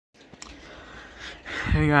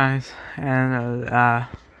Hey guys, and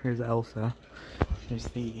here's Elsa. Here's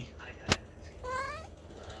the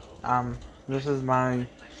this is my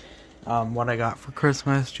what I got for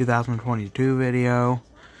Christmas 2022 video.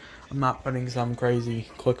 I'm not putting some crazy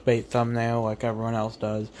clickbait thumbnail like everyone else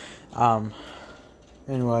does.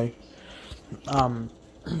 Anyway,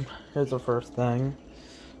 here's the first thing.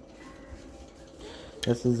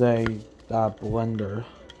 This is a blender.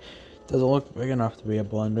 Doesn't look big enough to be a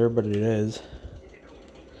blender, but it is.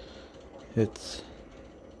 It's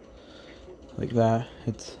like that.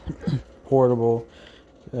 It's portable,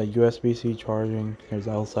 USB-C charging. There's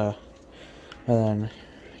Elsa, and then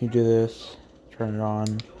you do this, turn it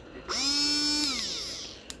on.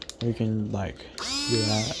 You can like do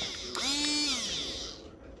that.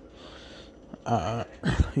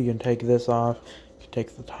 You can take this off. You can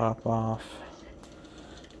take the top off.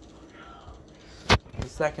 The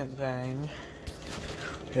second thing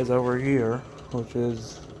is over here, which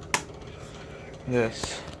is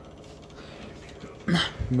this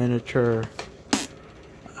miniature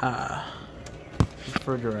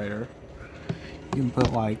refrigerator. You can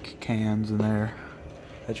put like cans in there.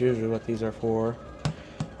 That's usually what these are for.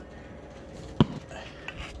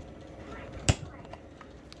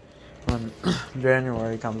 When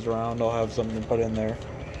January comes around, I'll have something to put in there.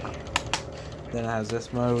 Then it has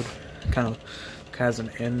this mode, kind of has an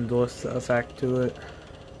endless effect to it.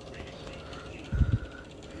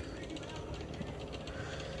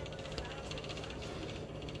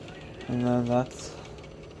 And then that's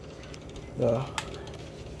the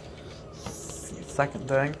second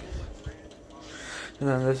thing. And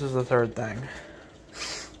then this is the third thing.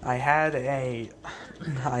 I had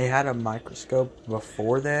a microscope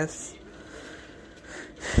before this.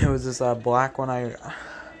 It was this black one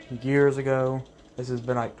years ago. This has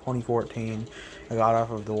been like 2014. I got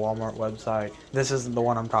off of the Walmart website. This isn't the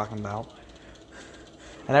one I'm talking about.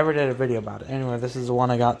 I never did a video about it. Anyway, this is the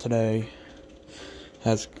one I got today.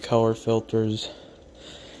 Has color filters.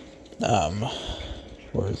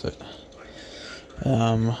 Where is it?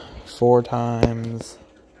 4 times.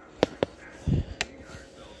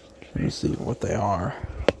 Let me see what they are.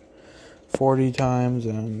 40 times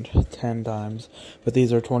and 10 times. But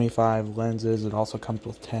these are 25 lenses. It also comes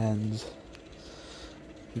with 10s.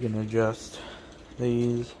 You can adjust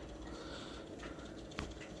these.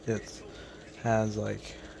 It has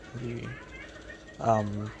like the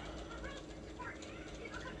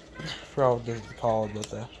I forgot what this is called,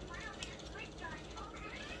 but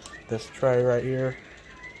this tray right here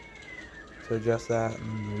to adjust that,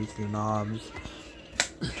 and there's the knobs.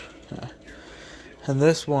 And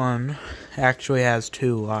this one actually has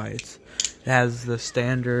 2 lights. It has the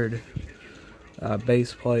standard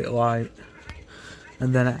base plate light,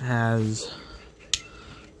 and then it has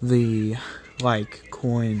the like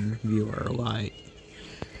coin viewer light.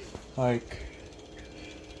 Like,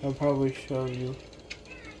 I'll probably show you.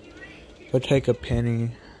 I'll take a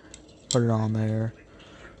penny, put it on there,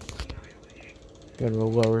 go to a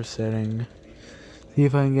lower setting, see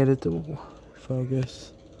if I can get it to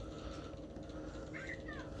focus.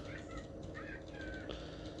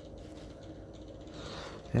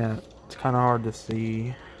 Yeah, it's kind of hard to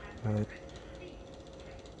see, but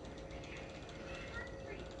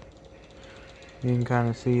you can kind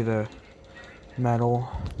of see the metal.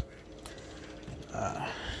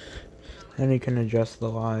 Then you can adjust the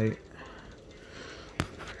light.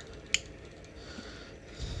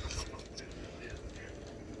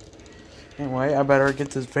 Anyway, I better get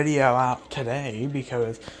this video out today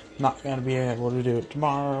because I'm not going to be able to do it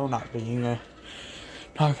tomorrow.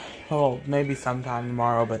 Well, maybe sometime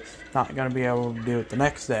tomorrow, but not going to be able to do it the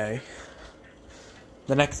next day.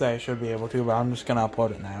 The next day I should be able to, but I'm just going to upload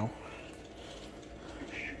it now.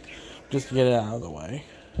 Just to get it out of the way.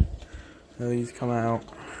 So these come out.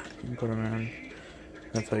 You can put them in.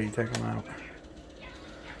 That's how you take them out.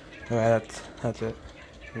 Okay, that's it.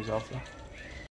 Here's Elsa.